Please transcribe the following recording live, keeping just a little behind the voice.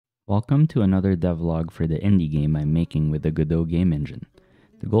Welcome to another devlog for the indie game I'm making with the Godot game engine.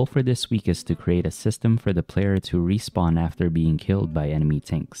 The goal for this week is to create a system for the player to respawn after being killed by enemy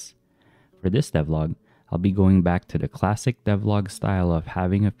tanks. For this devlog, I'll be going back to the classic devlog style of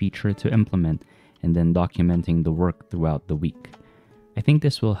having a feature to implement and then documenting the work throughout the week. I think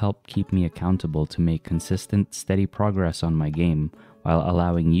this will help keep me accountable to make consistent, steady progress on my game while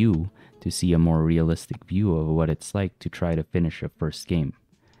allowing you to see a more realistic view of what it's like to try to finish a first game.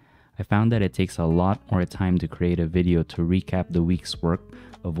 I found that it takes a lot more time to create a video to recap the week's work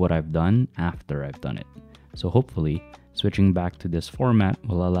of what I've done after I've done it. So hopefully, switching back to this format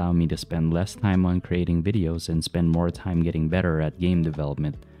will allow me to spend less time on creating videos and spend more time getting better at game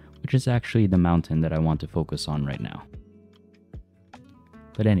development, which is actually the mountain that I want to focus on right now.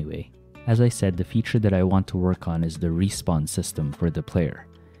 But anyway, as I said, the feature that I want to work on is the respawn system for the player.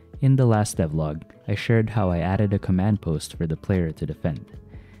 In the last devlog, I shared how I added a command post for the player to defend.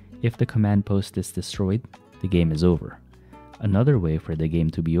 If the command post is destroyed, the game is over. Another way for the game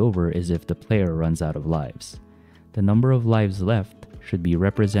to be over is if the player runs out of lives. The number of lives left should be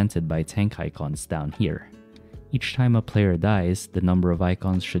represented by tank icons down here. Each time a player dies, the number of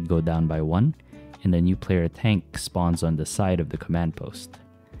icons should go down by 1, and a new player tank spawns on the side of the command post.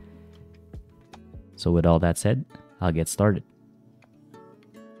 So with all that said, I'll get started.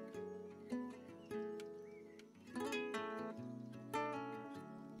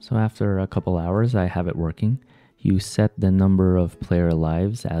 So after a couple hours, I have it working. You set the number of player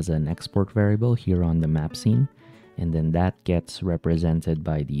lives as an export variable here on the map scene, and then that gets represented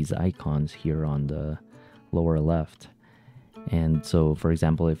by these icons here on the lower left. And so, for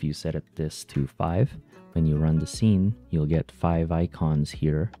example, if you set this to 5, when you run the scene, you'll get 5 icons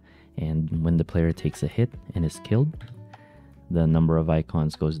here, and when the player takes a hit and is killed, the number of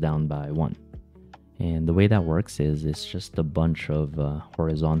icons goes down by 1. And the way that works is it's just a bunch of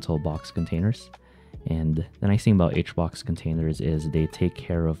horizontal box containers. And the nice thing about HBox containers is they take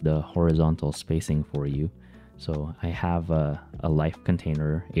care of the horizontal spacing for you. So I have a life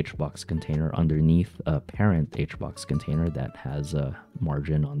container, HBox container, underneath a parent HBox container that has a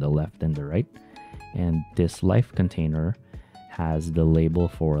margin on the left and the right. And this life container has the label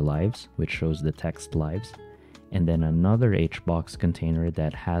for lives, which shows the text lives. And then another HBox container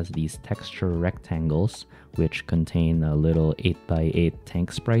that has these texture rectangles, which contain a little 8x8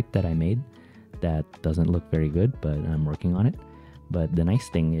 tank sprite that I made. That doesn't look very good, but I'm working on it. But the nice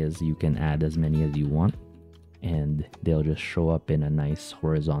thing is you can add as many as you want, and they'll just show up in a nice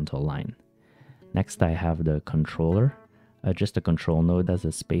horizontal line. Next, I have the controller, just a control node as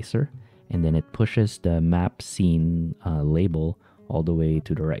a spacer, and then it pushes the map scene label all the way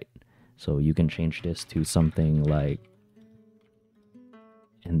to the right. So you can change this to something like,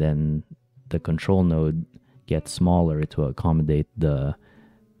 and then the control node gets smaller to accommodate the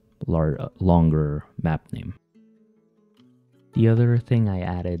longer map name. The other thing I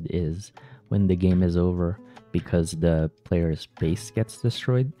added is when the game is over, because the player's base gets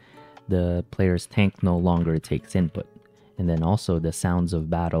destroyed, the player's tank no longer takes input. And then also the sounds of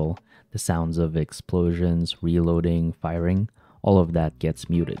battle, the sounds of explosions, reloading, firing, all of that gets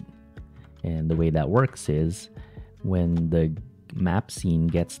muted. And the way that works is when the map scene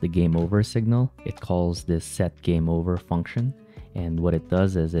gets the game over signal, it calls this set game over function. And what it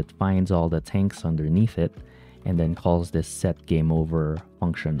does is it finds all the tanks underneath it and then calls this set game over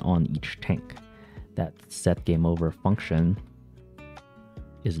function on each tank. That set game over function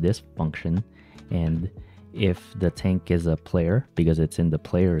is this function. And if the tank is a player, because it's in the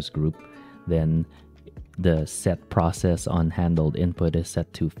players group, then the set process unhandled input is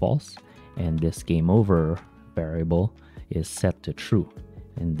set to false. And this game over variable is set to true.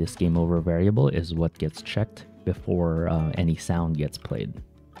 And this game over variable is what gets checked before any sound gets played.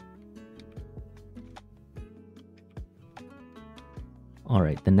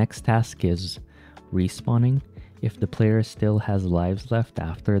 Alright, the next task is respawning. If the player still has lives left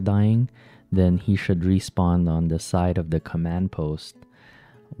after dying, then he should respawn on the side of the command post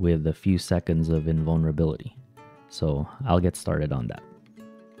with a few seconds of invulnerability. So I'll get started on that.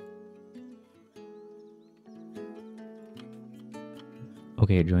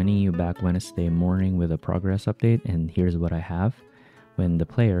 Okay, joining you back Wednesday morning with a progress update, and here's what I have. When the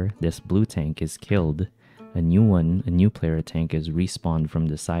player, this blue tank, is killed, a new player tank is respawned from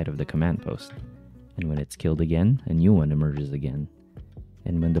the side of the command post. And when it's killed again, a new one emerges again.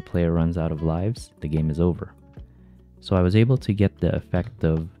 And when the player runs out of lives, the game is over. So I was able to get the effect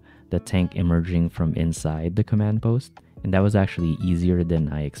of the tank emerging from inside the command post, and that was actually easier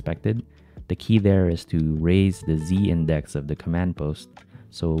than I expected. The key there is to raise the Z index of the command post.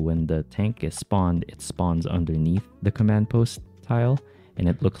 So when the tank is spawned, it spawns underneath the command post tile, and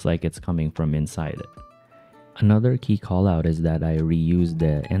it looks like it's coming from inside it. Another key callout is that I reused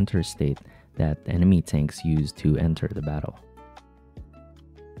the enter state that enemy tanks use to enter the battle.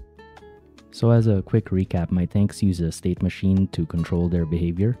 So as a quick recap, my tanks use a state machine to control their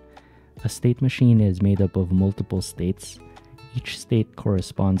behavior. A state machine is made up of multiple states. Each state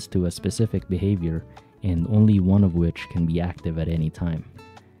corresponds to a specific behavior, and only one of which can be active at any time.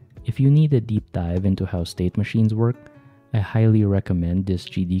 If you need a deep dive into how state machines work, I highly recommend this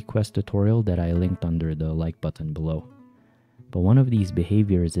GD Quest tutorial that I linked under the like button below. But one of these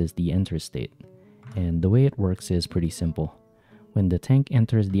behaviors is the enter state, and the way it works is pretty simple. When the tank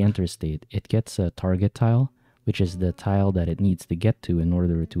enters the enter state, it gets a target tile, which is the tile that it needs to get to in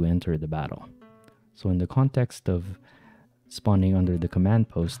order to enter the battle. So in the context of spawning under the command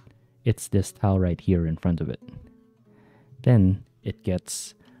post, it's this tile right here in front of it. Then it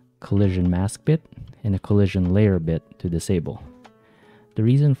gets collision mask bit and a collision layer bit to disable. The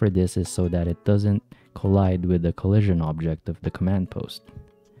reason for this is so that it doesn't collide with the collision object of the command post.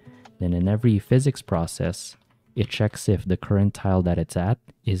 Then in every physics process, it checks if the current tile that it's at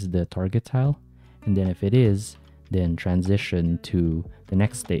is the target tile, and then if it is, then transition to the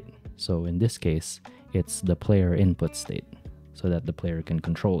next state. So in this case, it's the player input state, so that the player can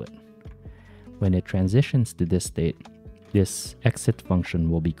control it. When it transitions to this state, this exit function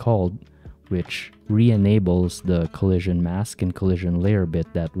will be called, which re-enables the collision mask and collision layer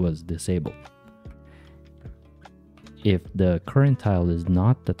bit that was disabled. If the current tile is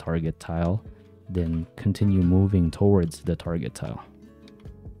not the target tile, then continue moving towards the target tile.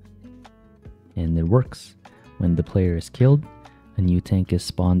 And it works. When the player is killed, a new tank is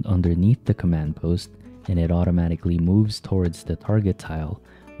spawned underneath the command post, and it automatically moves towards the target tile.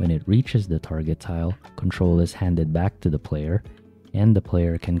 When it reaches the target tile, control is handed back to the player, and the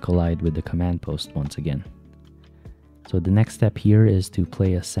player can collide with the command post once again. So the next step here is to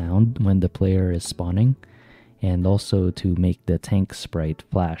play a sound when the player is spawning, and also to make the tank sprite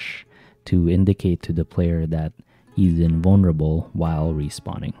flash to indicate to the player that he's invulnerable while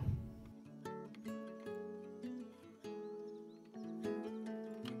respawning.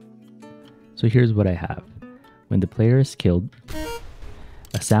 So here's what I have. When the player is killed,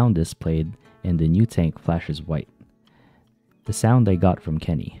 a sound is played and the new tank flashes white. The sound I got from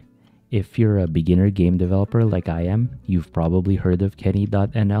Kenny. If you're a beginner game developer like I am, you've probably heard of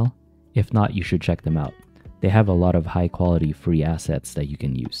kenny.nl. If not, you should check them out. They have a lot of high quality free assets that you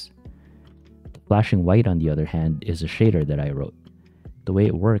can use. Flashing white, on the other hand, is a shader that I wrote. The way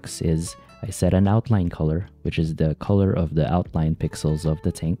it works is I set an outline color, which is the color of the outline pixels of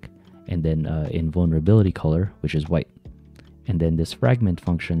the tank, and then invulnerability color, which is white. And then this fragment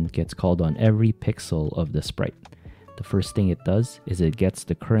function gets called on every pixel of the sprite. The first thing it does is it gets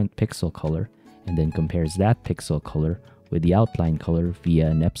the current pixel color and then compares that pixel color with the outline color via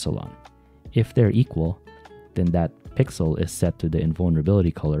an epsilon. If they're equal, then that pixel is set to the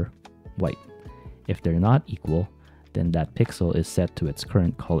invulnerability color, white. If they're not equal, then that pixel is set to its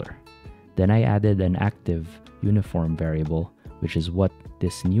current color. Then I added an active uniform variable, which is what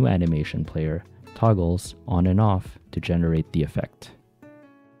this new animation player toggles on and off to generate the effect.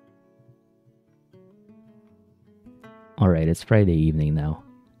 Alright, it's Friday evening now.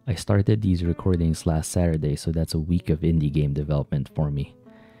 I started these recordings last Saturday, so that's a week of indie game development for me.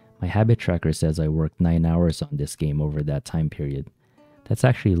 My habit tracker says I worked 9 hours on this game over that time period. That's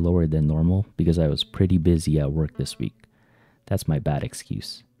actually lower than normal because I was pretty busy at work this week. That's my bad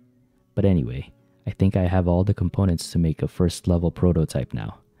excuse. But anyway, I think I have all the components to make a first level prototype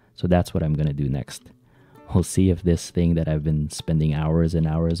now, so that's what I'm gonna do next. We'll see if this thing that I've been spending hours and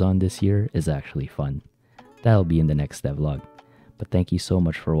hours on this year is actually fun. That'll be in the next devlog. But thank you so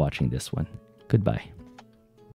much for watching this one. Goodbye.